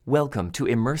Welcome to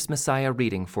Immerse Messiah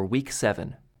reading for Week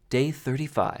 7, Day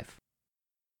 35.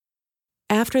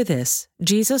 After this,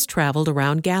 Jesus traveled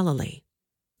around Galilee.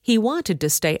 He wanted to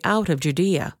stay out of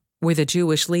Judea, where the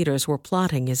Jewish leaders were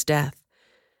plotting his death.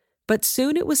 But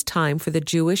soon it was time for the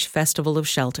Jewish Festival of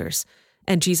Shelters,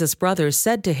 and Jesus' brothers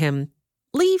said to him,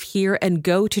 "Leave here and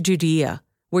go to Judea,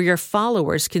 where your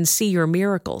followers can see your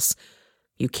miracles.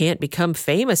 You can't become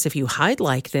famous if you hide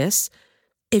like this.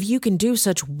 If you can do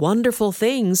such wonderful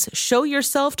things, show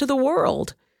yourself to the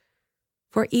world."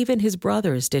 For even his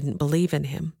brothers didn't believe in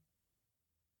him.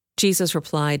 Jesus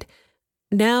replied,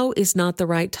 "Now is not the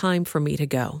right time for me to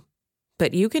go,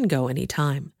 but you can go any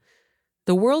time.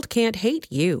 The world can't hate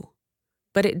you,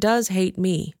 but it does hate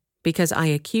me because I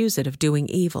accuse it of doing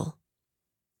evil.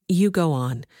 You go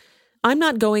on. I'm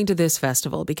not going to this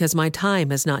festival because my time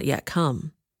has not yet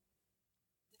come."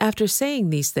 After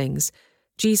saying these things,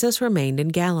 Jesus remained in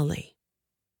Galilee.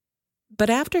 But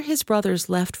after his brothers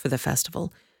left for the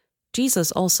festival,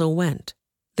 Jesus also went,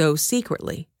 though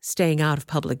secretly, staying out of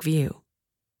public view.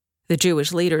 The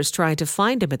Jewish leaders tried to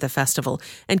find him at the festival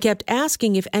and kept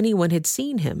asking if anyone had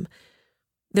seen him.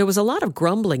 There was a lot of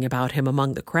grumbling about him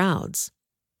among the crowds.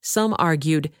 Some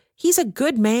argued, "He's a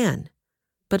good man,"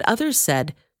 but others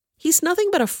said, "He's nothing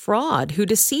but a fraud who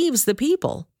deceives the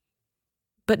people."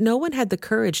 But no one had the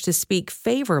courage to speak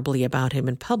favorably about him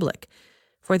in public,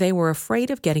 for they were afraid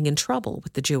of getting in trouble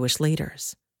with the Jewish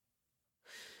leaders.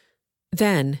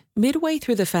 Then, midway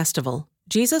through the festival,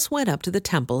 Jesus went up to the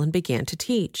temple and began to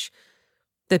teach.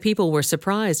 The people were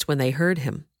surprised when they heard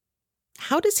him.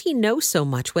 "How does he know so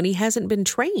much when he hasn't been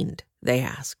trained?" they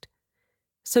asked.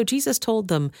 So Jesus told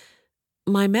them,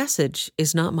 "My message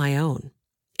is not my own.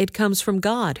 It comes from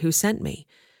God who sent me.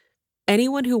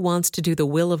 Anyone who wants to do the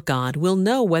will of God will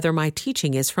know whether my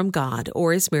teaching is from God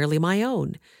or is merely my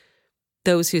own.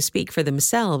 Those who speak for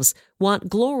themselves want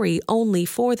glory only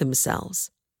for themselves,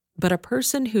 but a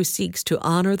person who seeks to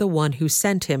honor the one who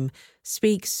sent him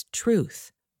speaks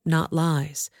truth, not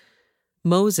lies.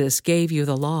 Moses gave you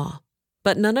the law,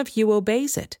 but none of you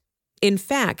obeys it. In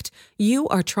fact, you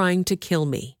are trying to kill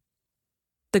me."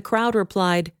 The crowd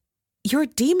replied, "You're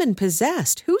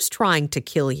demon-possessed. Who's trying to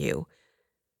kill you?"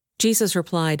 Jesus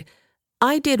replied,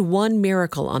 "I did one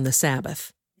miracle on the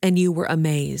Sabbath, and you were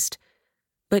amazed.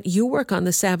 But you work on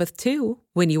the Sabbath too,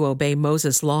 when you obey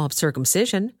Moses' law of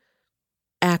circumcision.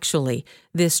 Actually,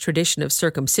 this tradition of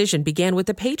circumcision began with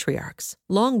the patriarchs,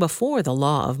 long before the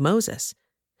law of Moses.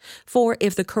 For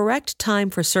if the correct time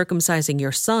for circumcising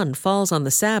your son falls on the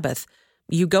Sabbath,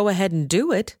 you go ahead and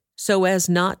do it, so as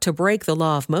not to break the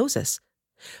law of Moses.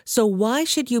 So why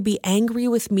should you be angry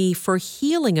with me for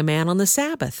healing a man on the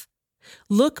Sabbath?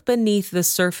 Look beneath the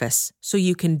surface so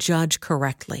you can judge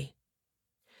correctly."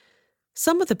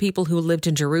 Some of the people who lived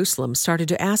in Jerusalem started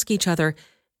to ask each other,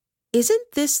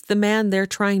 "Isn't this the man they're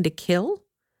trying to kill?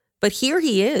 But here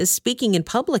he is, speaking in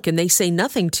public, and they say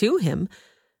nothing to him.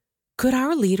 Could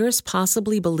our leaders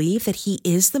possibly believe that he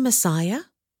is the Messiah?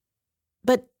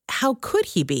 But how could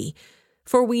he be?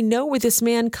 For we know where this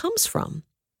man comes from.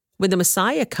 When the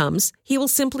Messiah comes, he will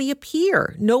simply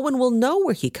appear. No one will know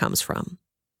where he comes from."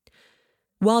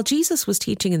 While Jesus was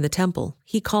teaching in the temple,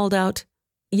 he called out,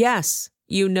 "Yes,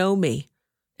 you know me,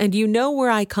 and you know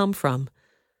where I come from.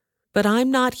 But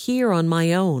I'm not here on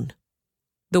my own.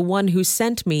 The one who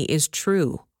sent me is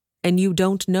true, and you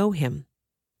don't know him.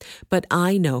 But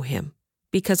I know him,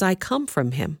 because I come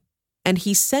from him, and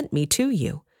he sent me to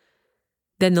you."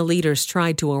 Then the leaders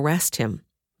tried to arrest him,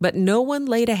 but no one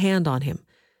laid a hand on him,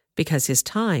 because his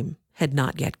time had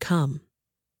not yet come.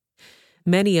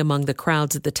 Many among the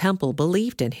crowds at the temple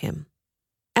believed in him.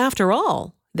 "After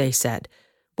all," they said,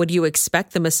 "would you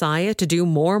expect the Messiah to do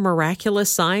more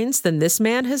miraculous signs than this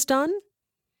man has done?"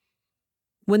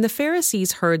 When the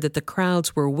Pharisees heard that the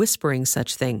crowds were whispering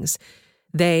such things,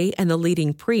 they and the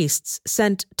leading priests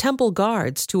sent temple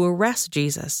guards to arrest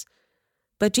Jesus.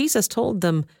 But Jesus told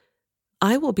them,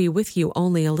 "I will be with you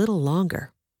only a little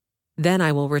longer. Then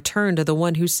I will return to the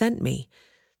one who sent me.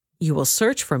 You will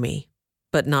search for me,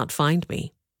 but not find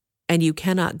me, and you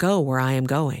cannot go where I am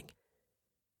going."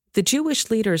 The Jewish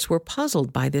leaders were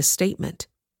puzzled by this statement.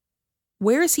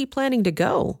 "Where is he planning to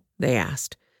go?" they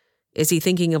asked. "Is he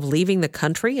thinking of leaving the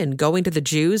country and going to the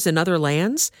Jews in other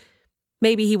lands?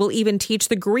 Maybe he will even teach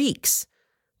the Greeks.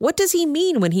 What does he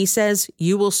mean when he says,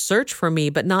 'You will search for me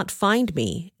but not find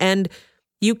me,' and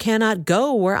 'You cannot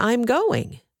go where I'm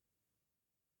going'?"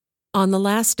 On the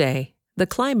last day, the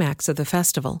climax of the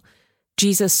festival,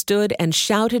 Jesus stood and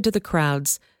shouted to the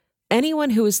crowds,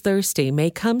 "Anyone who is thirsty may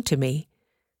come to me.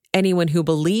 Anyone who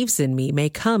believes in me may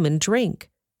come and drink.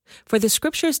 For the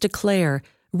scriptures declare,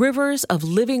 Rivers of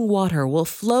living water will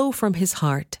flow from his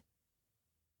heart."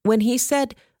 When he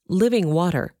said living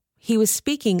water, he was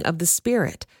speaking of the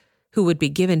Spirit, who would be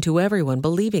given to everyone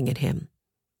believing in him.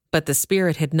 But the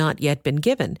Spirit had not yet been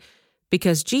given,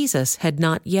 because Jesus had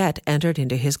not yet entered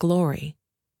into his glory.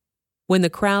 When the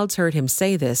crowds heard him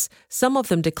say this, some of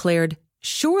them declared,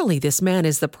 "Surely this man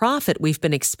is the prophet we've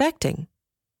been expecting."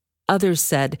 Others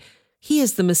said, "He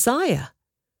is the Messiah."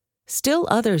 Still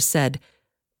others said,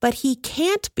 "But he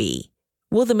can't be.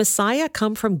 Will the Messiah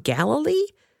come from Galilee?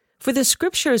 For the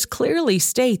Scriptures clearly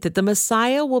state that the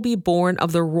Messiah will be born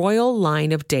of the royal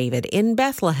line of David in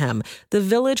Bethlehem, the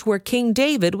village where King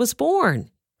David was born."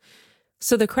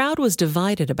 So the crowd was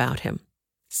divided about him.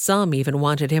 Some even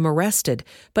wanted him arrested,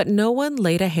 but no one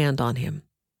laid a hand on him.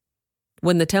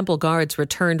 When the temple guards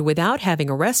returned without having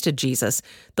arrested Jesus,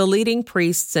 the leading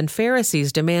priests and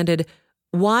Pharisees demanded,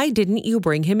 "Why didn't you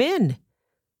bring him in?"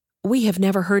 "We have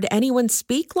never heard anyone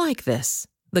speak like this,"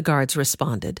 the guards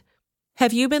responded.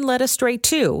 "Have you been led astray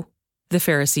too?" the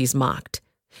Pharisees mocked.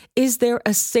 "Is there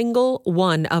a single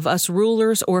one of us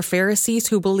rulers or Pharisees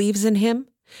who believes in him?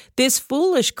 This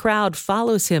foolish crowd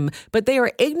follows him, but they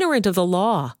are ignorant of the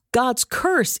law. God's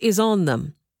curse is on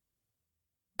them."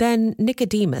 Then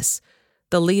Nicodemus,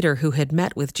 the leader who had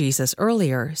met with Jesus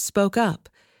earlier, spoke up.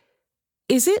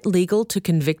 "Is it legal to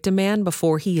convict a man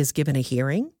before he is given a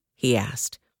hearing?" he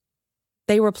asked.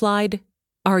 They replied,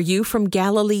 "Are you from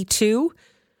Galilee too?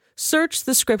 Search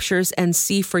the Scriptures and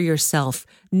see for yourself.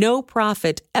 No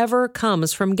prophet ever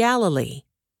comes from Galilee."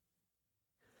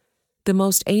 The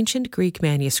most ancient Greek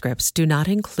manuscripts do not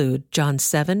include John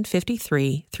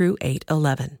 7:53 through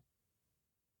 8:11.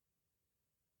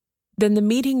 Then the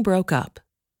meeting broke up,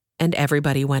 and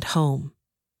everybody went home.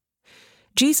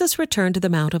 Jesus returned to the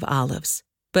Mount of Olives,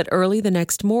 but early the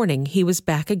next morning he was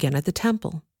back again at the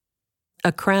temple.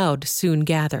 A crowd soon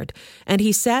gathered, and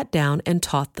he sat down and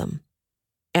taught them.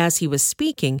 As he was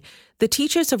speaking, the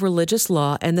teachers of religious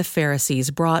law and the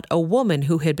Pharisees brought a woman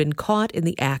who had been caught in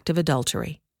the act of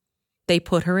adultery. They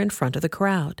put her in front of the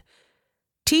crowd.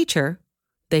 "Teacher,"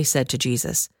 they said to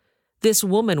Jesus, "this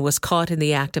woman was caught in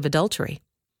the act of adultery.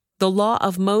 The law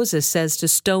of Moses says to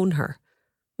stone her.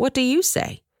 What do you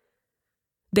say?"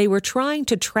 They were trying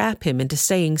to trap him into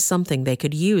saying something they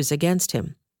could use against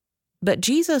him. But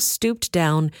Jesus stooped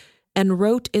down and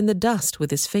wrote in the dust with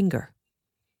his finger.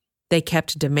 They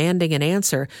kept demanding an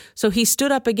answer, so he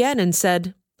stood up again and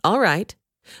said, "All right,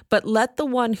 but let the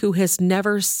one who has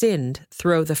never sinned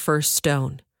throw the first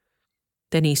stone."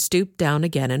 Then he stooped down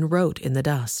again and wrote in the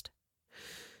dust.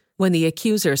 When the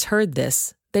accusers heard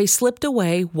this, they slipped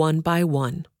away one by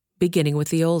one, beginning with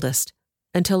the oldest,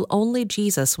 until only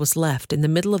Jesus was left in the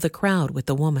middle of the crowd with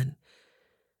the woman.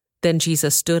 Then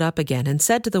Jesus stood up again and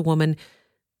said to the woman,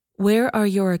 "Where are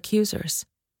your accusers?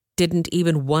 Didn't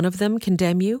even one of them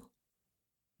condemn you?"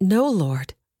 "No,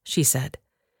 Lord," she said.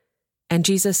 And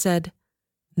Jesus said,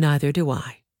 "Neither do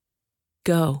I.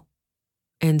 Go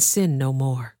and sin no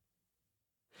more."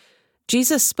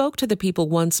 Jesus spoke to the people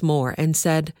once more and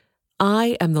said,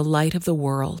 "I am the light of the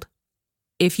world.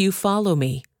 If you follow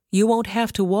me, you won't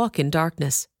have to walk in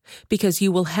darkness, because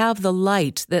you will have the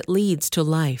light that leads to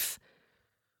life."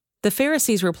 The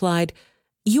Pharisees replied,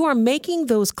 "You are making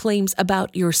those claims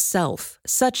about yourself.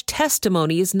 Such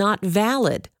testimony is not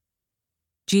valid."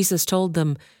 Jesus told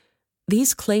them,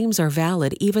 "These claims are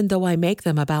valid even though I make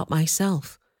them about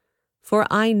myself. For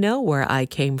I know where I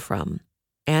came from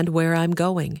and where I'm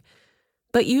going,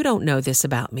 but you don't know this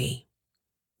about me.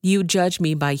 You judge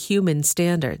me by human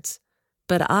standards,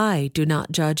 but I do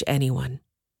not judge anyone.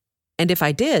 And if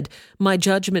I did, my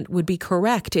judgment would be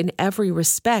correct in every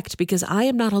respect because I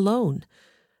am not alone.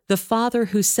 The Father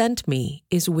who sent me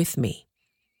is with me.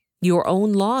 Your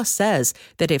own law says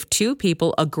that if two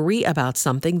people agree about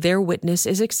something, their witness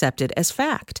is accepted as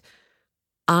fact.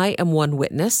 I am one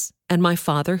witness, and my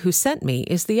Father who sent me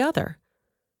is the other."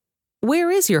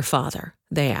 "Where is your Father?"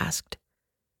 they asked.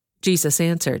 Jesus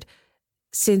answered,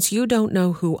 "Since you don't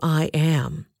know who I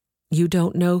am, you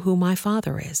don't know who my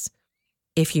Father is.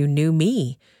 If you knew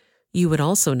me, you would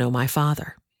also know my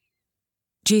Father."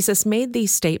 Jesus made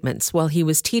these statements while he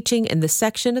was teaching in the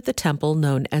section of the temple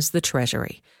known as the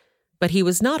treasury, but he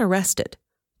was not arrested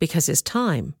because his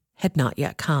time had not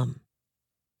yet come.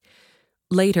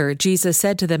 Later, Jesus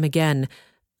said to them again,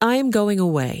 "I am going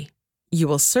away. You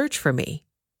will search for me,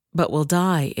 but will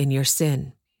die in your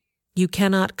sin. You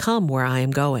cannot come where I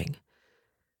am going."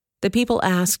 The people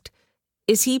asked,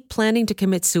 "Is he planning to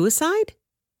commit suicide?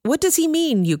 What does he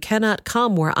mean, you cannot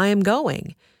come where I am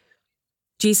going?"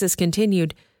 Jesus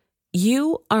continued,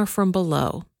 "You are from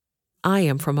below. I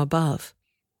am from above.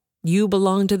 You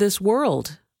belong to this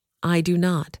world. I do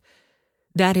not.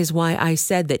 That is why I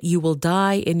said that you will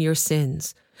die in your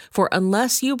sins. For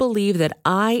unless you believe that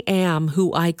I am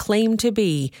who I claim to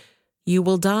be, you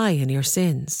will die in your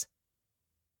sins."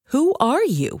 "Who are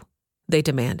you?" they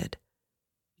demanded.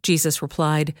 Jesus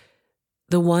replied,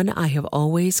 "The one I have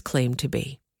always claimed to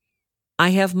be. I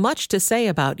have much to say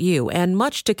about you and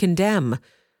much to condemn,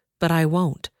 but I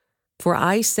won't, for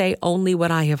I say only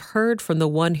what I have heard from the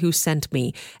one who sent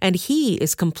me, and he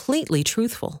is completely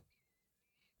truthful."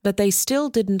 But they still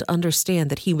didn't understand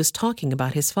that he was talking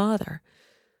about his Father.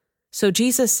 So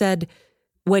Jesus said,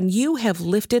 "When you have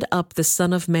lifted up the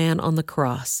Son of Man on the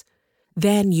cross,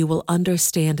 then you will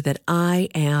understand that I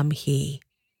am he.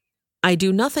 I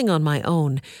do nothing on my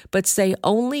own, but say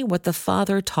only what the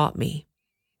Father taught me.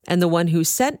 And the one who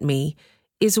sent me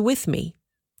is with me.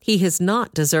 He has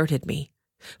not deserted me,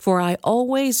 for I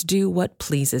always do what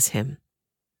pleases him."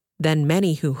 Then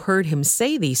many who heard him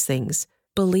say these things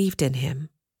believed in him.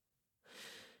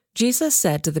 Jesus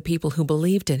said to the people who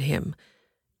believed in him,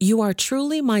 "You are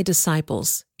truly my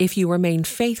disciples if you remain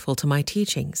faithful to my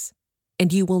teachings,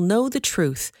 and you will know the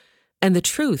truth, and the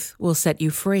truth will set you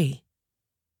free."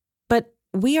 "But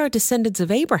we are descendants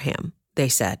of Abraham," they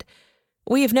said.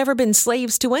 "We have never been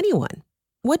slaves to anyone.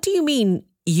 What do you mean,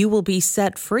 you will be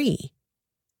set free?"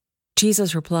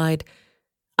 Jesus replied,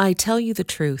 "I tell you the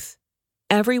truth.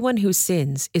 Everyone who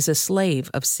sins is a slave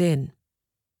of sin.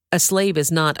 A slave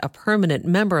is not a permanent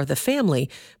member of the family,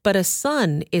 but a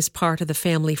son is part of the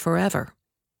family forever.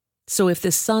 So if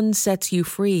the Son sets you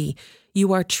free,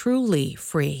 you are truly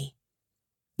free.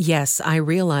 Yes, I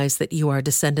realize that you are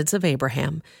descendants of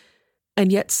Abraham,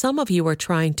 and yet some of you are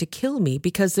trying to kill me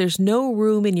because there's no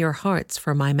room in your hearts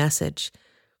for my message.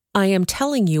 I am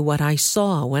telling you what I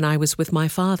saw when I was with my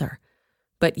father,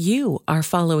 but you are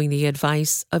following the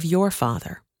advice of your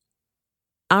father."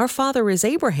 "Our father is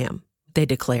Abraham," they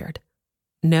declared.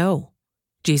 "No,"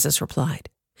 Jesus replied,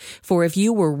 "for if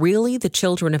you were really the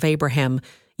children of Abraham,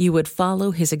 you would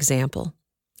follow his example.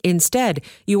 Instead,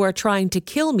 you are trying to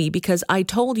kill me because I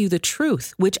told you the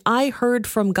truth, which I heard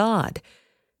from God.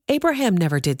 Abraham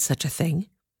never did such a thing.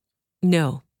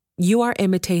 No, you are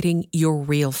imitating your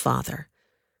real father."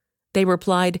 They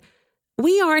replied,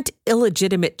 "We aren't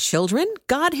illegitimate children.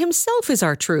 God himself is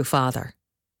our true father."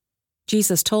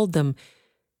 Jesus told them,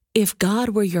 "If God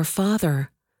were your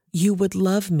father, you would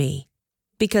love me,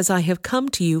 because I have come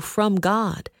to you from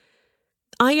God.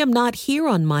 I am not here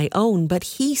on my own, but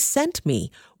he sent me.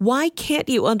 Why can't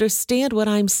you understand what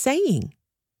I'm saying?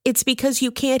 It's because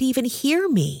you can't even hear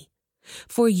me.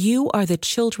 For you are the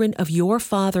children of your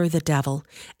father, the devil,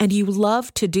 and you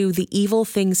love to do the evil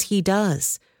things he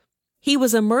does. He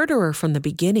was a murderer from the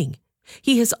beginning.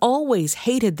 He has always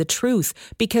hated the truth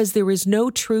because there is no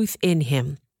truth in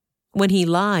him. When he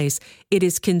lies, it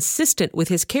is consistent with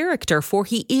his character, for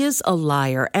he is a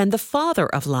liar and the father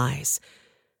of lies.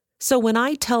 So when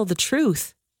I tell the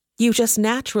truth, you just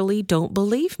naturally don't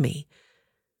believe me.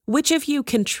 Which of you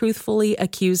can truthfully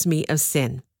accuse me of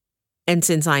sin? And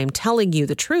since I am telling you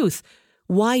the truth,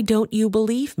 why don't you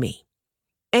believe me?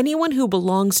 Anyone who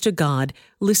belongs to God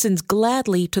listens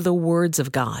gladly to the words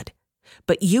of God,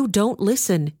 but you don't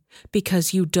listen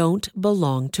because you don't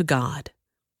belong to God."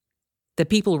 The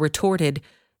people retorted,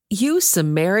 "You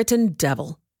Samaritan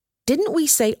devil, didn't we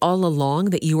say all along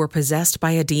that you were possessed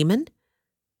by a demon?"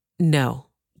 "No,"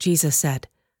 Jesus said,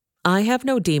 "I have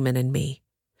no demon in me,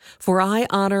 for I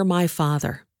honor my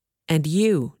Father, and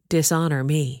you dishonor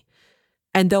me.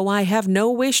 And though I have no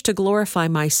wish to glorify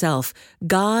myself,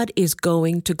 God is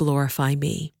going to glorify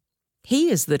me. He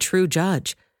is the true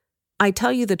judge. I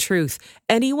tell you the truth,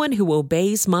 anyone who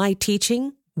obeys my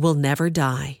teaching will never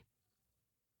die."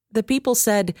 The people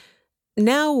said,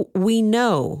 "Now we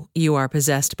know you are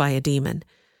possessed by a demon.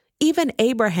 Even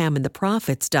Abraham and the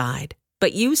prophets died,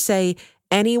 but you say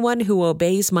anyone who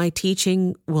obeys my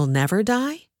teaching will never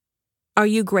die? Are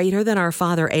you greater than our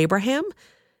father Abraham?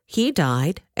 He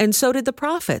died, and so did the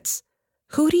prophets.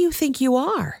 Who do you think you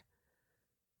are?"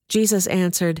 Jesus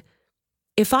answered,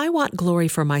 "If I want glory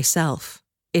for myself,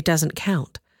 it doesn't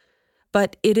count.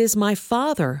 But it is my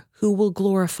Father who will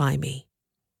glorify me.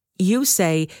 You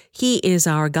say he is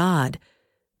our God,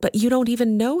 but you don't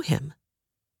even know him.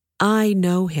 I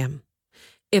know him.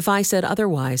 If I said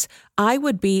otherwise, I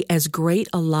would be as great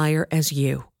a liar as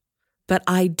you. But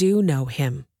I do know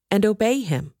him and obey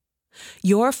him.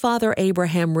 Your father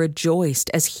Abraham rejoiced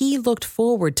as he looked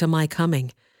forward to my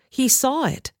coming. He saw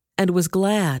it and was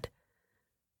glad."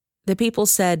 The people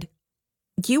said,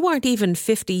 "You aren't even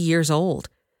 50 years old.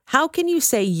 How can you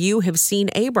say you have seen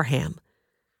Abraham?"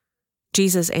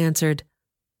 Jesus answered,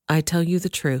 "I tell you the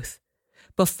truth.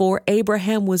 Before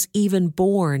Abraham was even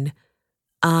born,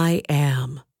 I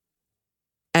am."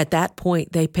 At that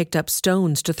point, they picked up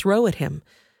stones to throw at him,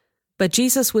 but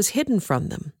Jesus was hidden from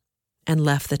them and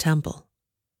left the temple.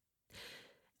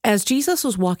 As Jesus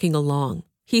was walking along,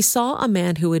 he saw a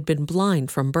man who had been blind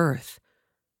from birth.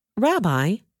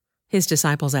 "Rabbi," his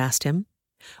disciples asked him,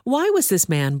 "why was this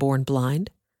man born blind?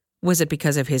 Was it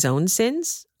because of his own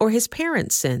sins or his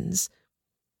parents' sins?"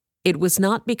 "It was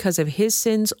not because of his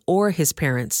sins or his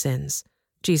parents' sins,"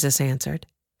 Jesus answered.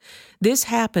 "This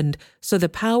happened so the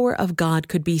power of God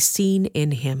could be seen in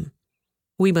him.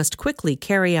 We must quickly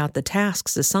carry out the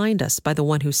tasks assigned us by the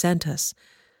one who sent us.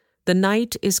 The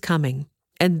night is coming,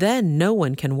 and then no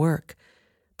one can work.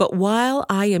 But while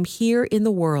I am here in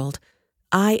the world,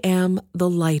 I am the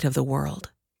light of the world."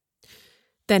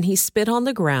 Then he spit on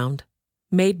the ground,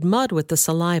 made mud with the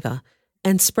saliva,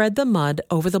 and spread the mud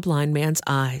over the blind man's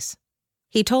eyes.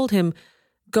 He told him,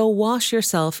 "Go wash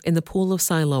yourself in the pool of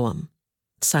Siloam."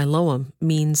 Siloam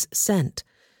means sent.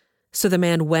 So the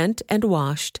man went and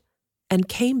washed and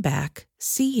came back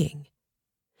seeing.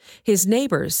 His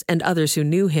neighbors and others who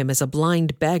knew him as a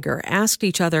blind beggar asked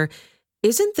each other,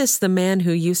 "Isn't this the man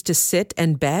who used to sit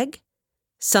and beg?"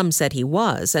 Some said he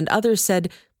was, and others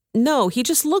said, "No, he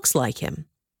just looks like him."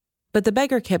 But the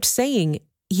beggar kept saying,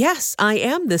 "Yes, I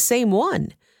am the same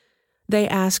one." They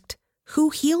asked,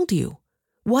 "Who healed you?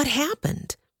 What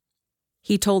happened?"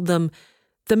 He told them,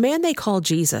 "The man they call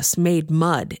Jesus made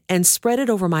mud and spread it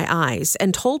over my eyes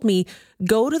and told me,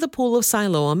 'Go to the pool of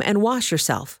Siloam and wash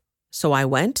yourself.' So I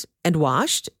went and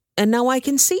washed, and now I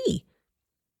can see."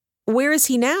 "Where is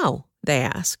he now?" they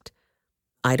asked.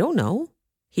 "I don't know,"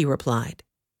 he replied.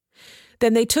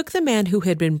 Then they took the man who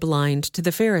had been blind to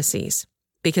the Pharisees,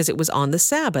 because it was on the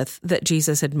Sabbath that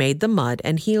Jesus had made the mud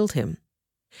and healed him.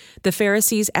 The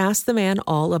Pharisees asked the man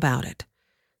all about it.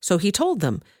 So he told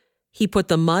them, "He put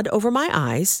the mud over my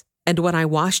eyes, and when I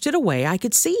washed it away, I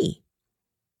could see."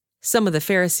 Some of the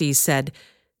Pharisees said,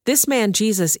 "This man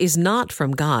Jesus is not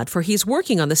from God, for he's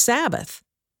working on the Sabbath."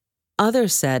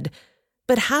 Others said,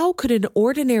 "But how could an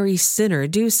ordinary sinner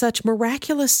do such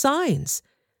miraculous signs?"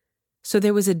 So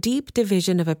there was a deep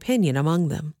division of opinion among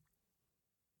them.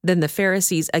 Then the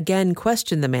Pharisees again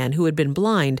questioned the man who had been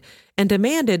blind and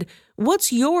demanded,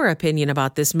 "What's your opinion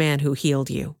about this man who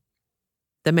healed you?"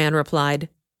 The man replied,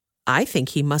 "I think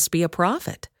he must be a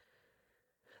prophet."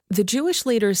 The Jewish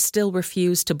leaders still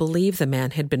refused to believe the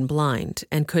man had been blind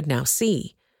and could now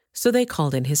see, so they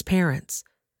called in his parents.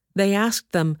 They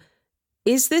asked them,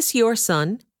 "Is this your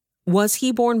son? Was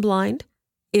he born blind?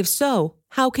 If so,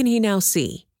 how can he now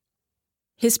see?"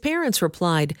 His parents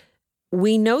replied,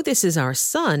 "We know this is our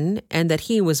son and that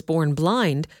he was born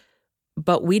blind,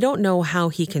 but we don't know how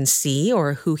he can see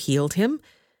or who healed him.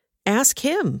 Ask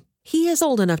him. He is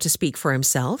old enough to speak for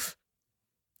himself."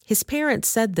 His parents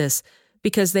said this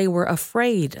because they were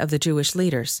afraid of the Jewish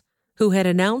leaders, who had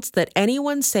announced that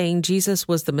anyone saying Jesus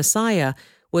was the Messiah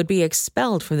would be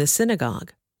expelled from the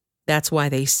synagogue. That's why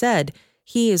they said,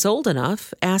 "He is old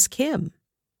enough, ask him."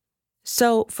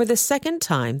 So for the second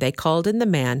time, they called in the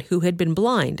man who had been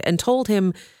blind and told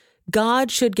him, "God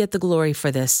should get the glory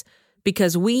for this,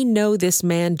 because we know this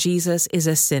man Jesus is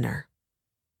a sinner."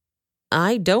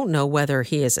 "I don't know whether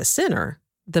he is a sinner,"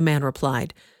 the man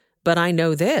replied, "but I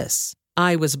know this.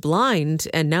 I was blind,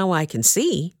 and now I can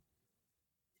see."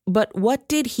 "But what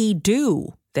did he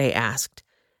do?" they asked.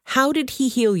 "How did he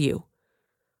heal you?"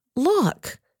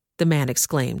 "Look," the man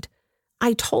exclaimed,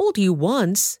 "I told you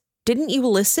once. Didn't you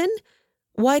listen?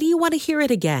 Why do you want to hear it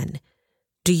again?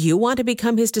 Do you want to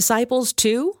become his disciples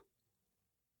too?"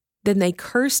 Then they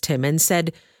cursed him and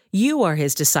said, "You are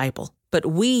his disciple,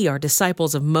 but we are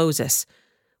disciples of Moses.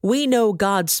 We know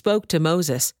God spoke to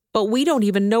Moses, but we don't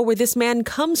even know where this man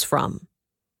comes from."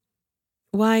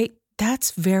 "Why,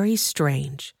 that's very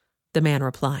strange," the man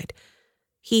replied.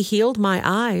 "He healed my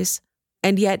eyes,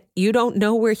 and yet you don't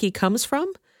know where he comes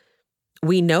from?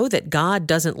 We know that God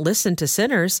doesn't listen to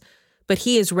sinners, but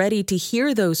he is ready to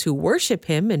hear those who worship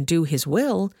him and do his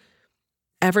will.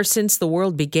 Ever since the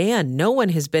world began, no one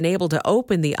has been able to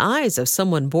open the eyes of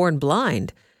someone born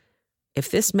blind.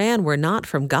 If this man were not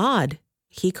from God,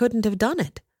 he couldn't have done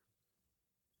it."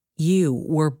 "You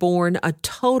were born a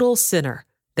total sinner,"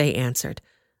 they answered.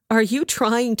 "Are you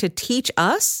trying to teach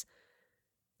us?"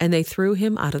 And they threw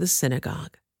him out of the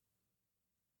synagogue.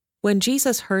 When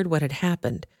Jesus heard what had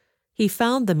happened, he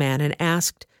found the man and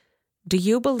asked, "Do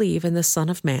you believe in the Son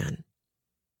of Man?"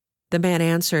 The man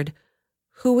answered,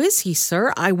 "Who is he,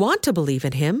 sir? I want to believe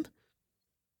in him."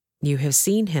 "You have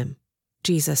seen him,"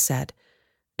 Jesus said,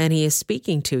 "and he is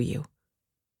speaking to you."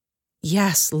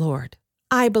 "Yes, Lord,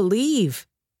 I believe,"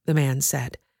 the man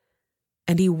said.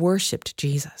 and he worshipped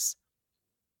Jesus.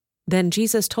 Then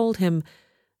Jesus told him,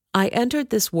 I entered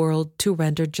this world to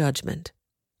render judgment,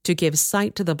 to give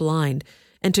sight to the blind,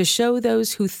 and to show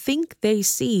those who think they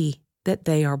see that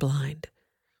they are blind.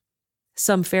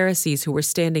 Some Pharisees who were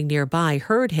standing nearby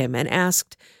heard him and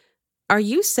asked, Are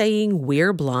you saying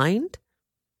we're blind?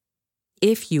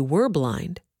 If you were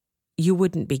blind, you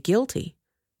wouldn't be guilty,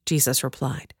 Jesus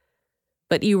replied.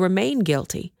 But you remain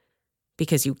guilty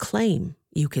because you claim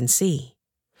you can see.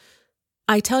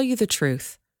 I tell you the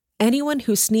truth, anyone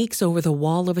who sneaks over the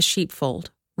wall of a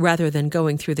sheepfold rather than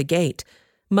going through the gate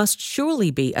must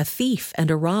surely be a thief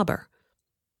and a robber.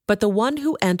 But the one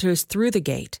who enters through the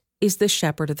gate is the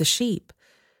shepherd of the sheep.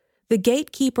 The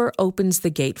gatekeeper opens the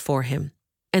gate for him,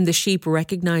 and the sheep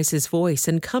recognize his voice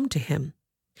and come to him.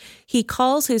 He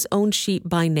calls his own sheep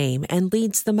by name and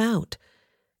leads them out.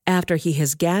 After he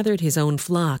has gathered his own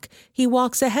flock, he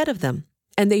walks ahead of them,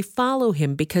 and they follow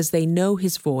him because they know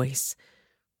his voice.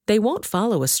 They won't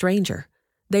follow a stranger.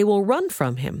 They will run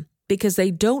from him because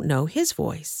they don't know his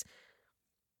voice.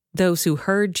 Those who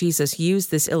heard Jesus use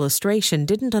this illustration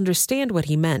didn't understand what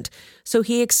he meant, so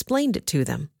he explained it to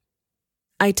them.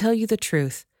 I tell you the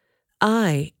truth,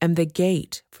 I am the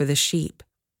gate for the sheep.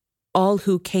 All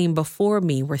who came before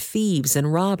me were thieves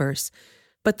and robbers,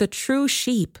 but the true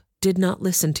sheep did not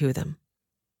listen to them.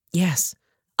 Yes,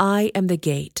 I am the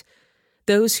gate.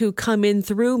 Those who come in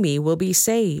through me will be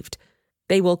saved.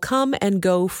 They will come and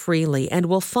go freely and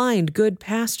will find good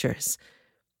pastures.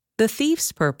 The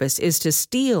thief's purpose is to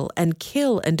steal and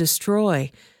kill and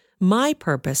destroy. My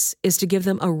purpose is to give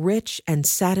them a rich and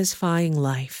satisfying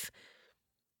life.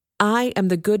 I am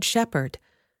the good shepherd.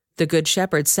 The good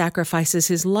shepherd sacrifices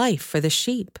his life for the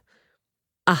sheep.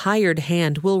 A hired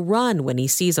hand will run when he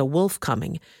sees a wolf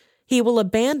coming. He will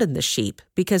abandon the sheep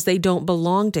because they don't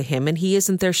belong to him and he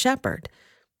isn't their shepherd.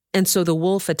 And so the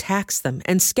wolf attacks them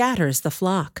and scatters the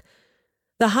flock.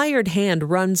 The hired hand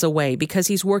runs away because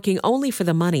he's working only for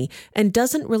the money and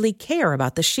doesn't really care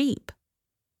about the sheep.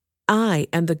 I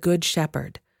am the good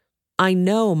shepherd. I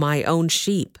know my own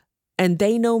sheep, and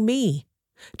they know me,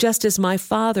 just as my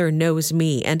Father knows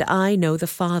me and I know the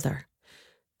Father.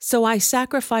 So I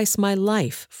sacrifice my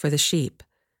life for the sheep.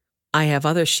 I have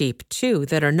other sheep, too,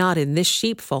 that are not in this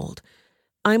sheepfold.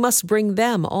 I must bring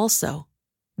them also.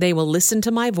 They will listen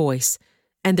to my voice,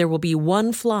 and there will be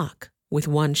one flock with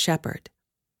one shepherd.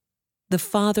 The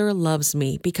Father loves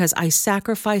me because I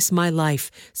sacrifice my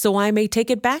life so I may take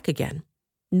it back again.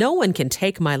 No one can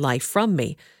take my life from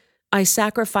me. I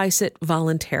sacrifice it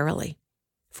voluntarily.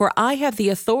 For I have the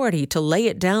authority to lay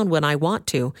it down when I want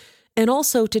to, and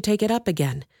also to take it up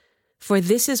again. For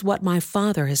this is what my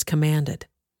Father has commanded.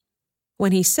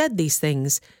 When he said these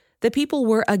things, the people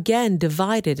were again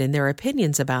divided in their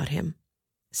opinions about him.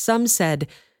 Some said,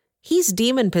 He's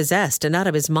demon-possessed and out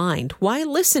of his mind. Why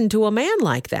listen to a man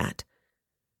like that?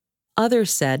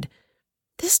 Others said,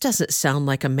 This doesn't sound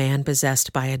like a man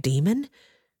possessed by a demon.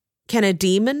 Can a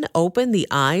demon open the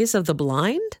eyes of the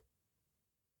blind?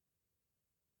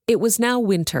 It was now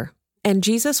winter, and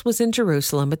Jesus was in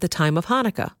Jerusalem at the time of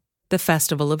Hanukkah, the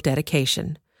festival of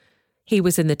dedication. He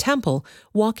was in the temple,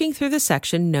 walking through the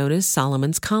section known as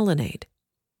Solomon's Colonnade.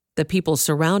 The people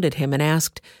surrounded him and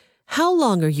asked, How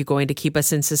long are you going to keep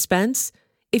us in suspense?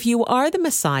 If you are the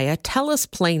Messiah, tell us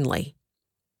plainly.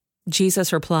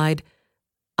 Jesus replied,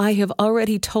 I have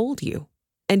already told you,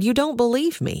 and you don't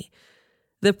believe me.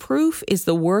 The proof is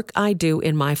the work I do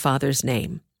in my Father's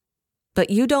name.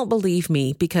 But you don't believe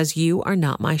me because you are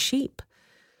not my sheep.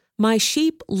 My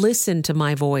sheep listen to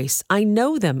my voice. I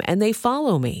know them, and they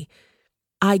follow me.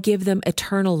 I give them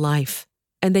eternal life,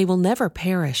 and they will never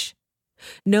perish.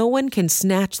 No one can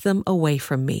snatch them away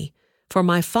from me, for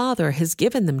my Father has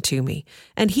given them to me,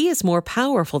 and he is more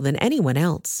powerful than anyone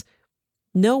else.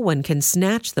 No one can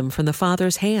snatch them from the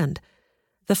Father's hand.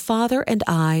 The Father and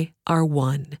I are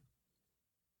one.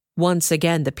 Once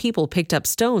again, the people picked up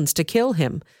stones to kill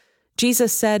him.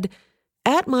 Jesus said,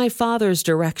 At my Father's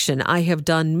direction I have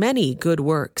done many good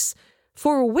works.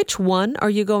 For which one are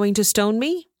you going to stone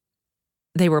me?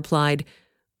 They replied,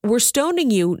 We're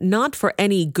stoning you not for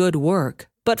any good work,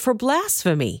 but for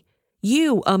blasphemy.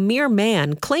 You, a mere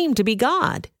man, claim to be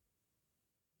God.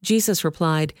 Jesus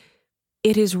replied,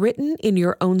 It is written in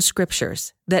your own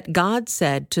scriptures that God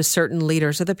said to certain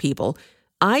leaders of the people,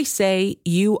 I say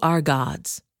you are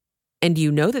gods. And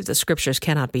you know that the scriptures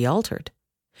cannot be altered.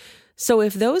 So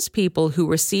if those people who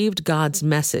received God's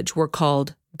message were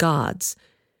called gods,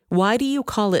 why do you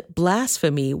call it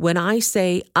blasphemy when I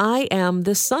say I am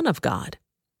the Son of God?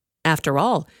 After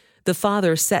all, the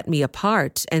Father set me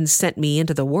apart and sent me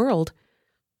into the world.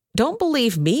 Don't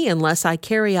believe me unless I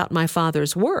carry out my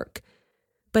Father's work.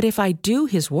 But if I do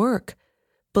his work,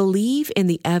 believe in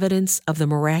the evidence of the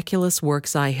miraculous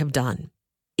works I have done,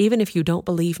 even if you don't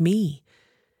believe me.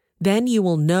 Then you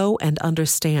will know and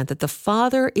understand that the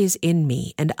Father is in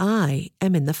me and I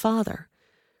am in the Father."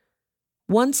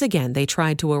 Once again they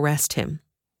tried to arrest him,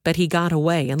 but he got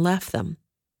away and left them.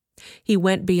 He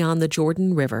went beyond the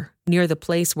Jordan River, near the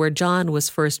place where John was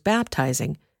first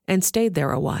baptizing, and stayed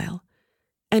there a while,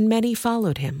 and many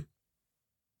followed him.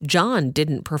 "John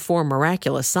didn't perform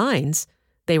miraculous signs,"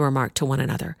 they remarked to one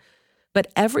another,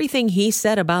 "but everything he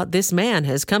said about this man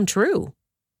has come true."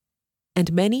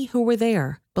 And many who were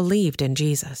there believed in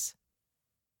Jesus.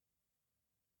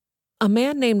 A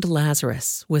man named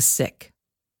Lazarus was sick.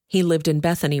 He lived in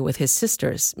Bethany with his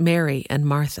sisters, Mary and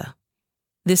Martha.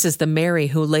 This is the Mary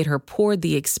who later poured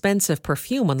the expensive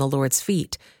perfume on the Lord's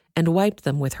feet and wiped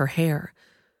them with her hair.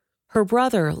 Her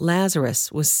brother,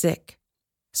 Lazarus, was sick.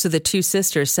 So the two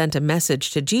sisters sent a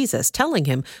message to Jesus telling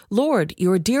him, "Lord,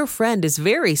 your dear friend is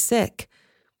very sick."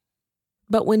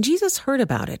 But when Jesus heard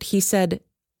about it, he said,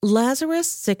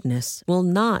 "Lazarus' sickness will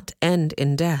not end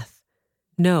in death.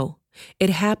 No, it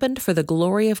happened for the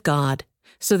glory of God,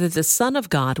 so that the Son of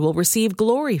God will receive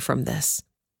glory from this."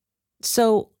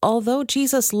 So, although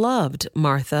Jesus loved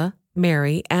Martha,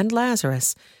 Mary, and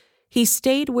Lazarus, he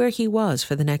stayed where he was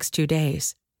for the next 2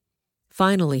 days.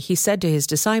 Finally, he said to his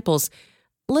disciples,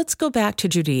 "Let's go back to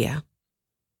Judea."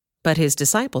 But his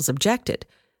disciples objected.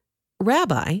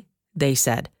 "Rabbi," they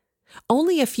said,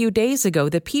 "only a few days ago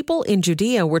the people in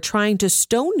Judea were trying to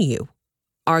stone you.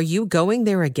 Are you going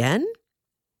there again?"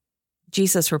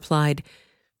 Jesus replied,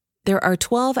 "There are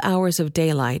 12 hours of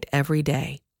daylight every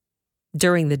day.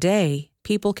 During the day,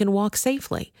 people can walk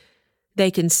safely. They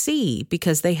can see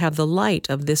because they have the light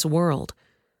of this world.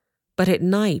 But at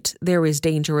night there is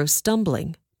danger of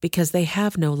stumbling because they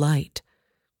have no light."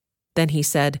 Then he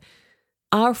said,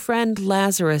 "Our friend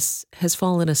Lazarus has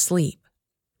fallen asleep,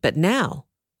 but now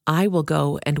I will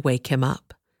go and wake him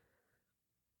up."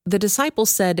 The disciples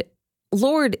said,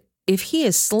 "Lord, if he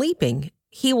is sleeping,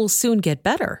 he will soon get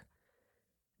better."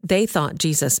 They thought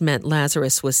Jesus meant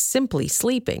Lazarus was simply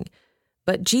sleeping,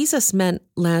 but Jesus meant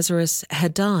Lazarus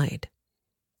had died.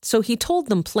 So he told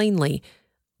them plainly,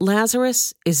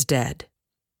 "Lazarus is dead,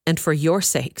 and for your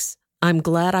sakes, I'm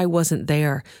glad I wasn't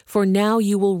there, for now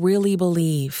you will really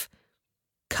believe.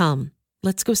 Come,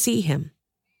 let's go see him."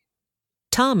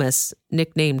 Thomas,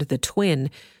 nicknamed the Twin,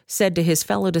 said to his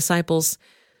fellow disciples,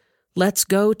 "Let's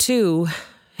go too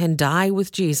and die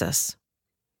with Jesus."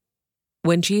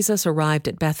 When Jesus arrived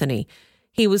at Bethany,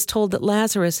 he was told that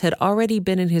Lazarus had already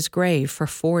been in his grave for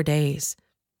 4 days.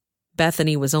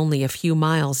 Bethany was only a few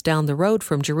miles down the road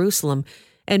from Jerusalem,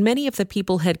 and many of the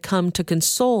people had come to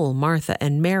console Martha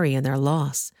and Mary in their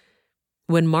loss.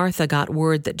 When Martha got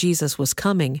word that Jesus was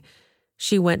coming,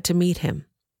 she went to meet him.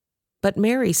 But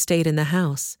Mary stayed in the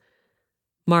house.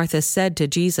 Martha said to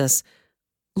Jesus,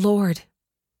 "Lord,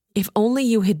 if only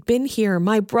you had been here,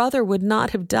 my brother would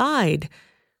not have died.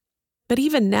 But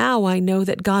even now I know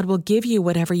that God will give you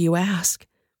whatever you ask."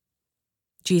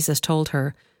 Jesus told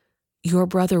her, "Your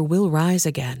brother will rise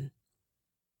again."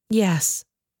 "Yes,"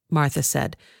 Martha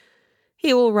said,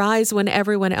 "he will rise when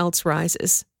everyone else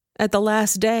rises, at the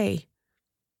last day."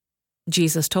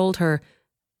 Jesus told her,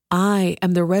 "I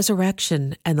am the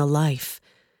resurrection and the life.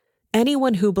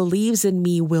 Anyone who believes in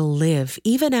me will live,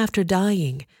 even after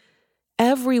dying.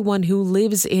 Everyone who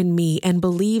lives in me and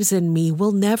believes in me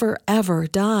will never, ever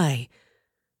die.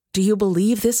 Do you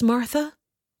believe this, Martha?"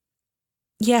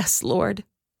 "Yes, Lord,"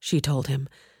 she told him.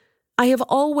 "I have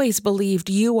always believed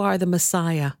you are the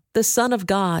Messiah, the Son of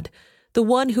God, the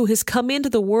one who has come into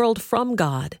the world from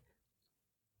God."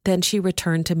 Then she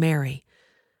returned to Mary.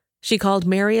 She called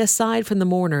Mary aside from the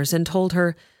mourners and told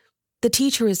her, "The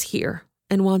teacher is here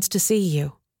and wants to see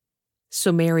you."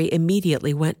 So Mary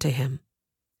immediately went to him.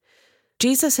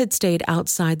 Jesus had stayed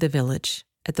outside the village,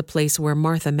 at the place where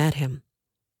Martha met him.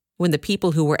 When the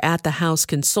people who were at the house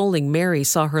consoling Mary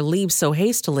saw her leave so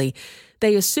hastily,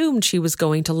 they assumed she was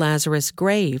going to Lazarus'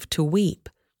 grave to weep.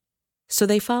 So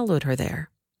they followed her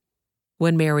there.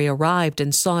 When Mary arrived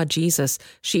and saw Jesus,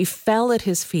 she fell at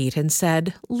his feet and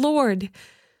said, "Lord,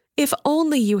 if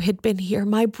only you had been here,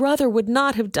 my brother would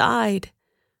not have died."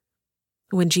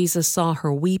 When Jesus saw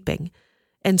her weeping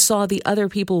and saw the other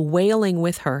people wailing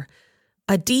with her,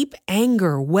 a deep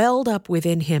anger welled up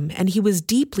within him, and he was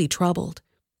deeply troubled.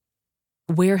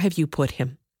 "Where have you put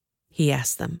him?" he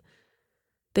asked them.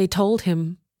 They told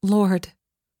him, "Lord,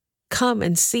 come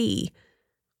and see."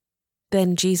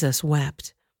 Then Jesus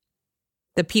wept.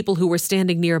 The people who were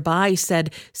standing nearby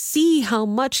said, "See how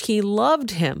much he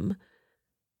loved him."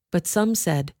 But some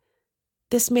said,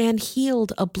 This man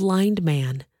healed a blind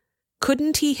man.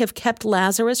 Couldn't he have kept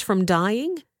Lazarus from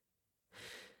dying?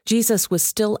 Jesus was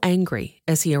still angry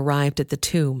as he arrived at the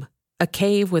tomb, a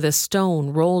cave with a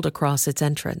stone rolled across its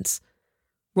entrance.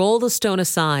 "Roll the stone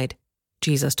aside,"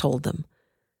 Jesus told them.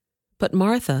 But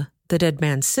Martha, the dead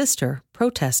man's sister,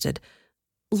 protested,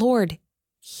 "Lord,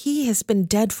 he has been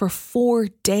dead for 4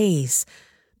 days.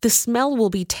 The smell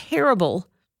will be terrible."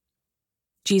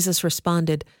 Jesus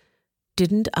responded,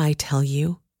 "Didn't I tell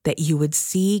you that you would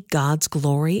see God's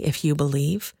glory if you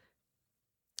believe?"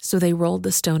 So they rolled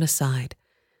the stone aside.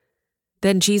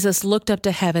 Then Jesus looked up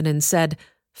to heaven and said,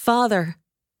 "Father,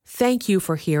 thank you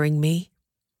for hearing me.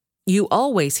 You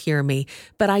always hear me,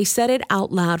 but I said it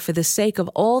out loud for the sake of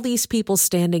all these people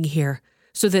standing here,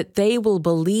 so that they will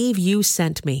believe you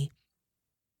sent me."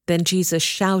 Then Jesus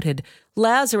shouted,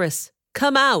 "Lazarus,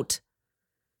 come out!"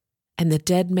 And the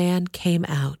dead man came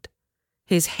out,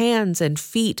 his hands and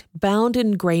feet bound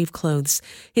in grave clothes,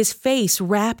 his face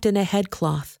wrapped in a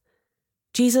headcloth.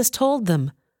 Jesus told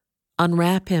them,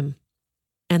 "Unwrap him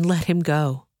and let him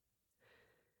go."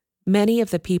 Many of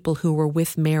the people who were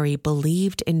with Mary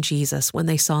believed in Jesus when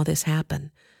they saw this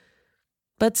happen.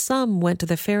 But some went to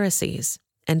the Pharisees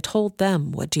and told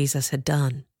them what Jesus had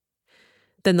done.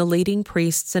 Then the leading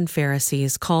priests and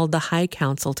Pharisees called the high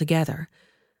council together.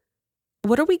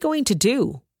 "What are we going to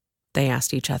do?" they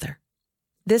asked each other.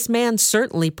 "This man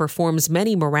certainly performs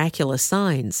many miraculous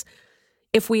signs.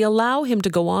 If we allow him to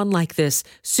go on like this,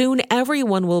 soon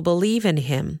everyone will believe in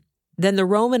him. Then the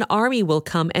Roman army will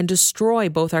come and destroy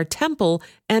both our temple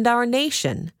and our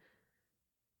nation."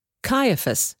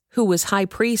 Caiaphas, who was high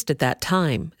priest at that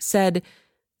time, said,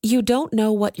 "You don't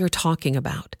know what you're talking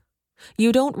about.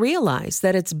 You don't realize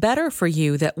that it's better for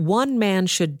you that one man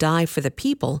should die for the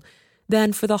people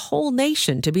than for the whole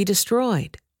nation to be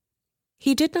destroyed."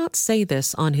 He did not say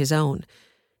this on his own.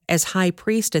 As high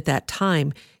priest at that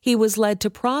time, he was led to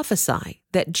prophesy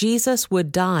that Jesus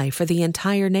would die for the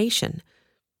entire nation.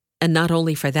 And not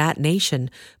only for that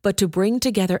nation, but to bring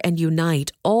together and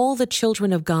unite all the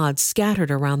children of God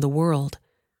scattered around the world.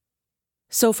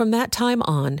 So from that time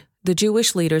on, the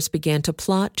Jewish leaders began to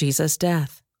plot Jesus'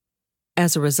 death.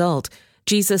 As a result,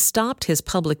 Jesus stopped his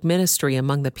public ministry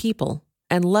among the people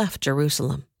and left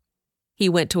Jerusalem. He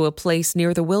went to a place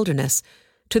near the wilderness,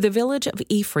 to the village of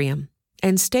Ephraim,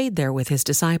 and stayed there with his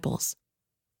disciples.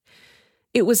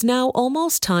 It was now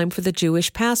almost time for the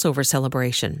Jewish Passover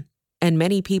celebration, and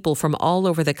many people from all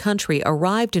over the country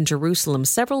arrived in Jerusalem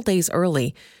several days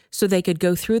early so they could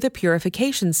go through the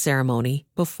purification ceremony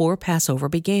before Passover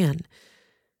began.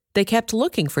 They kept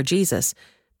looking for Jesus,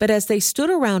 but as they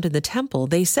stood around in the temple,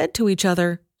 they said to each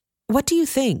other, "What do you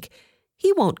think?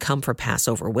 He won't come for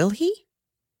Passover, will he?"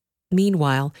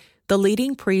 Meanwhile, the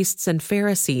leading priests and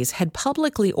Pharisees had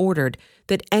publicly ordered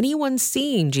that anyone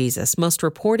seeing Jesus must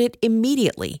report it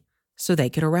immediately so they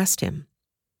could arrest him.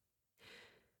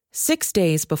 6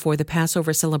 days before the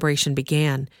Passover celebration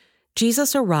began,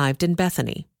 Jesus arrived in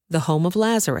Bethany, the home of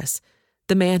Lazarus,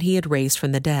 the man he had raised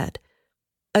from the dead.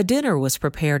 A dinner was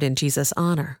prepared in Jesus'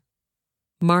 honor.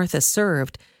 Martha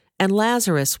served, and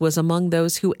Lazarus was among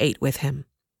those who ate with him.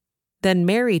 Then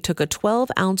Mary took a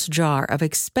 12-ounce jar of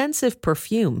expensive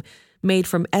perfume made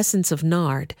from essence of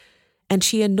nard, and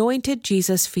she anointed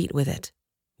Jesus' feet with it,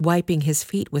 wiping his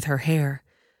feet with her hair.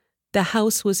 The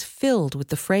house was filled with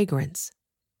the fragrance.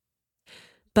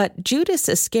 But Judas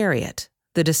Iscariot,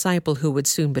 the disciple who would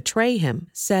soon betray him,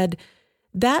 said,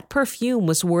 "That perfume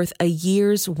was worth a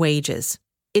year's wages.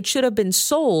 It should have been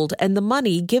sold and the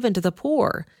money given to the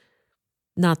poor."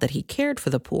 Not that he cared for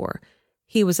the poor.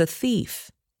 He was a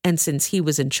thief, and since he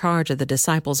was in charge of the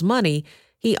disciples' money,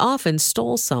 he often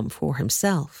stole some for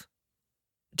himself.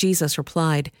 Jesus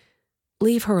replied,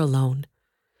 "Leave her alone.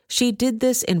 She did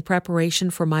this in preparation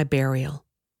for my burial.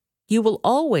 You will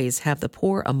always have the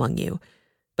poor among you,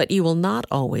 but you will not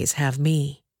always have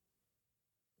me."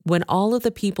 When all of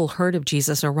the people heard of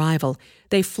Jesus' arrival,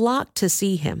 they flocked to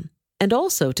see him, and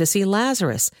also to see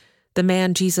Lazarus, the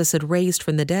man Jesus had raised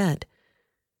from the dead.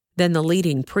 Then the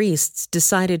leading priests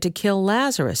decided to kill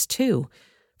Lazarus too,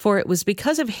 for it was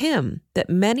because of him that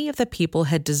many of the people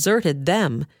had deserted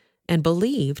them and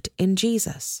believed in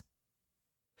Jesus.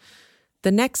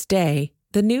 The next day,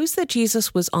 the news that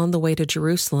Jesus was on the way to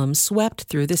Jerusalem swept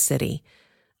through the city.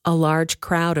 A large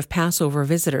crowd of Passover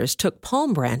visitors took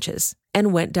palm branches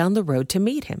and went down the road to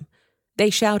meet him. They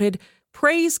shouted,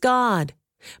 "Praise God!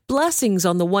 Blessings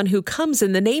on the one who comes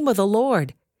in the name of the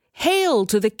Lord! Hail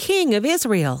to the King of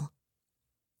Israel!"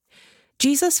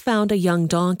 Jesus found a young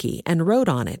donkey and rode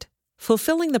on it,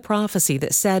 fulfilling the prophecy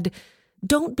that said,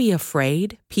 "Don't be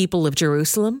afraid, people of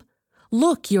Jerusalem.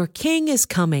 Look, your king is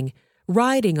coming,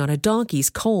 riding on a donkey's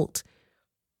colt.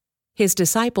 His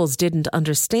disciples didn't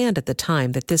understand at the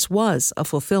time that this was a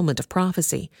fulfillment of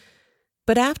prophecy.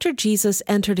 But after Jesus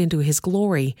entered into his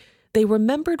glory, they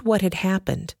remembered what had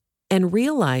happened and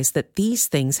realized that these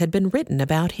things had been written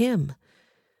about him.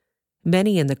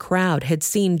 Many in the crowd had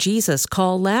seen Jesus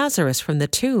call Lazarus from the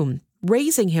tomb,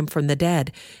 raising him from the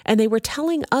dead, and they were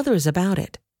telling others about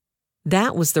it.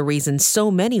 That was the reason so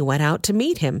many went out to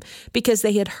meet him, because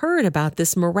they had heard about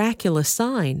this miraculous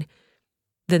sign.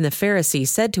 Then the Pharisees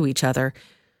said to each other,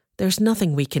 "There's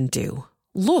nothing we can do.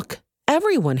 Look,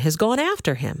 everyone has gone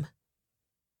after him."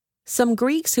 Some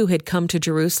Greeks who had come to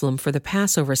Jerusalem for the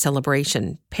Passover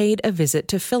celebration paid a visit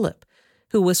to Philip,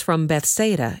 who was from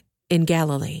Bethsaida in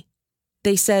Galilee.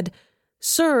 They said,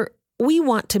 "Sir, we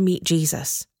want to meet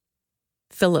Jesus."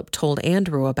 Philip told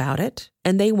Andrew about it,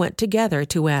 and they went together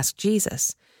to ask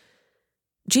Jesus.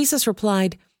 Jesus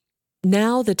replied,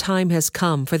 "Now the time has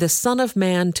come for the Son of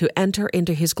Man to enter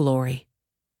into his glory.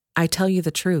 I tell you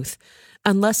the truth,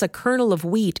 unless a kernel of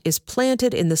wheat is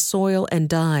planted in the soil and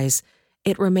dies,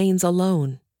 it remains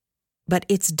alone. But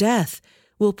its death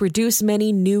will produce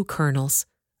many new kernels,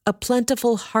 a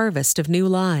plentiful harvest of new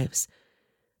lives.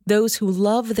 Those who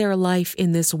love their life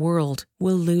in this world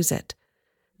will lose it.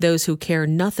 Those who care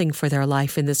nothing for their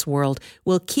life in this world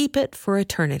will keep it for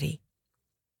eternity.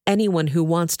 Anyone who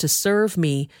wants to serve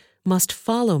me must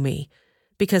follow me,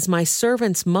 because my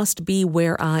servants must be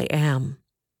where I am,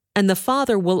 and the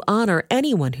Father will honor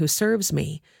anyone who serves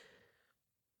me.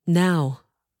 Now,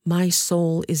 my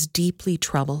soul is deeply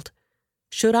troubled.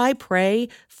 Should I pray,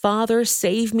 'Father,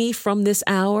 save me from this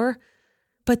hour'?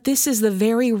 But this is the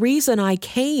very reason I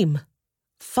came.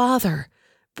 Father,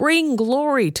 bring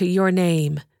glory to your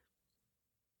name."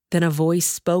 Then a voice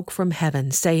spoke from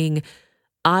heaven, saying,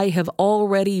 "I have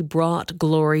already brought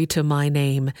glory to my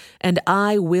name, and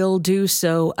I will do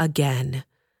so again."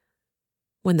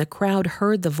 When the crowd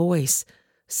heard the voice,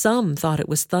 some thought it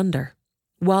was thunder,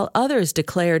 while others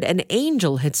declared an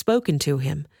angel had spoken to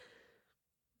him.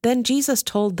 Then Jesus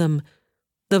told them,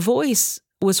 "The voice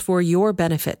was for your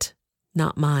benefit,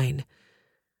 not mine.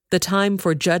 The time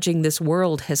for judging this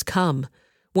world has come,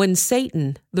 when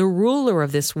Satan, the ruler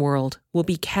of this world, will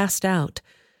be cast out.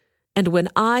 And when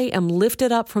I am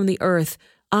lifted up from the earth,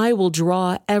 I will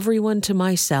draw everyone to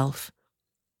myself."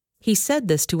 He said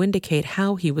this to indicate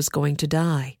how he was going to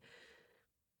die.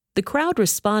 The crowd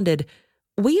responded,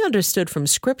 "We understood from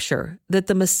Scripture that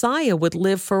the Messiah would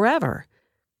live forever.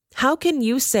 How can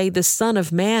you say the Son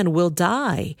of Man will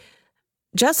die?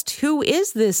 Just who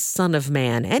is this Son of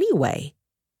Man anyway?"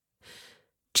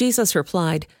 Jesus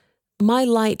replied, "My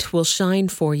light will shine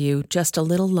for you just a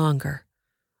little longer.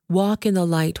 Walk in the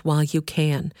light while you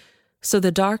can, so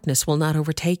the darkness will not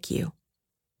overtake you.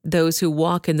 Those who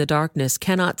walk in the darkness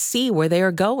cannot see where they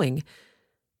are going.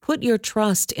 Put your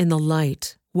trust in the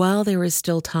light while there is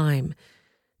still time.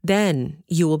 Then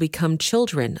you will become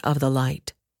children of the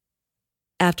light."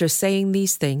 After saying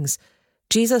these things,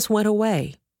 Jesus went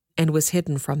away and was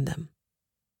hidden from them.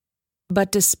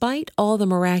 But despite all the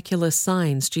miraculous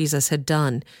signs Jesus had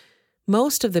done,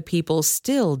 most of the people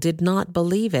still did not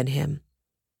believe in him.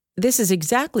 This is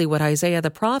exactly what Isaiah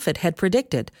the prophet had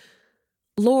predicted.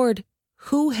 "Lord,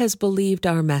 who has believed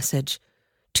our message?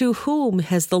 To whom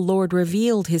has the Lord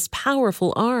revealed his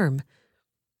powerful arm?"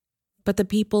 But the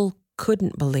people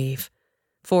couldn't believe,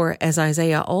 for as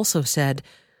Isaiah also said,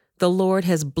 "The Lord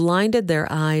has blinded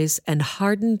their eyes and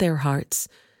hardened their hearts,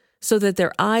 so that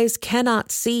their eyes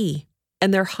cannot see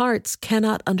and their hearts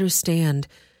cannot understand,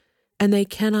 and they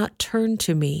cannot turn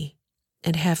to me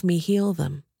and have me heal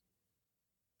them."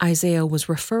 Isaiah was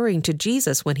referring to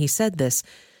Jesus when he said this,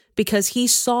 because he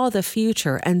saw the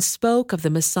future and spoke of the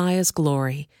Messiah's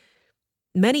glory.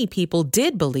 Many people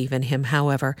did believe in him,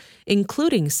 however,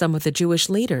 including some of the Jewish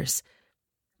leaders.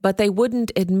 But they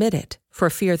wouldn't admit it for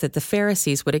fear that the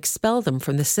Pharisees would expel them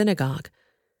from the synagogue,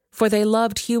 for they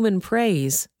loved human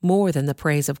praise more than the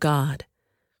praise of God.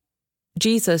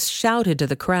 Jesus shouted to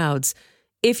the crowds,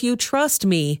 "If you trust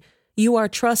me, you are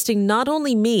trusting not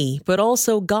only me, but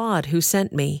also God who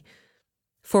sent me.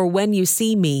 For when you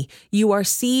see me, you are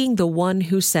seeing the one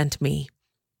who sent me.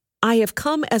 I have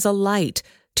come as a light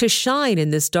to shine in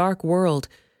this dark world,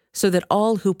 so that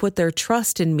all who put their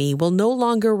trust in me will no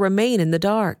longer remain in the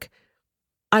dark.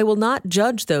 I will not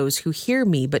judge those who hear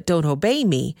me but don't obey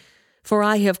me, for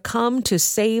I have come to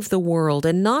save the world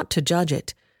and not to judge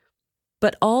it.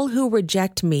 But all who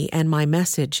reject me and my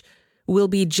message will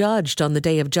be judged on the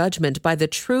day of judgment by the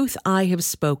truth I have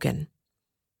spoken.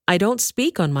 I don't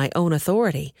speak on my own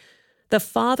authority. The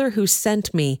Father who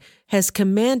sent me has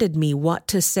commanded me what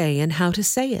to say and how to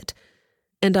say it.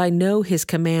 and I know his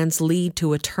commands lead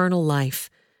to eternal life.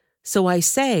 So I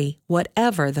say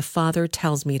whatever the Father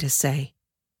tells me to say.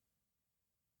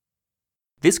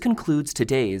 This concludes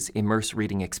today's Immerse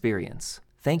reading experience.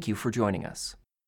 Thank you for joining us.